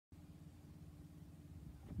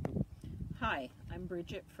Hi, I'm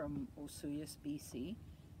Brigitte from Osoyoos, BC,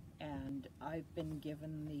 and I've been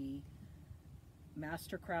given the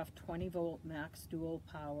Mastercraft 20 volt max dual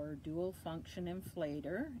power dual function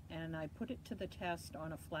inflator, and I put it to the test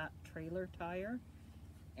on a flat trailer tire,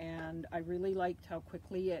 and I really liked how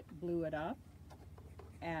quickly it blew it up,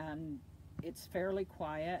 and it's fairly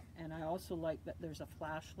quiet, and I also like that there's a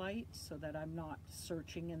flashlight so that I'm not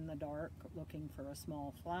searching in the dark looking for a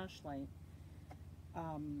small flashlight.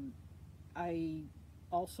 I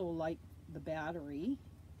also like the battery,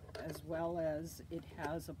 as well as it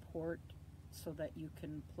has a port so that you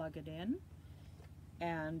can plug it in,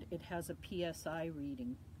 and it has a PSI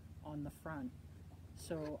reading on the front.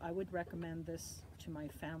 So I would recommend this to my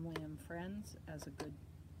family and friends as a good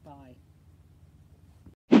buy.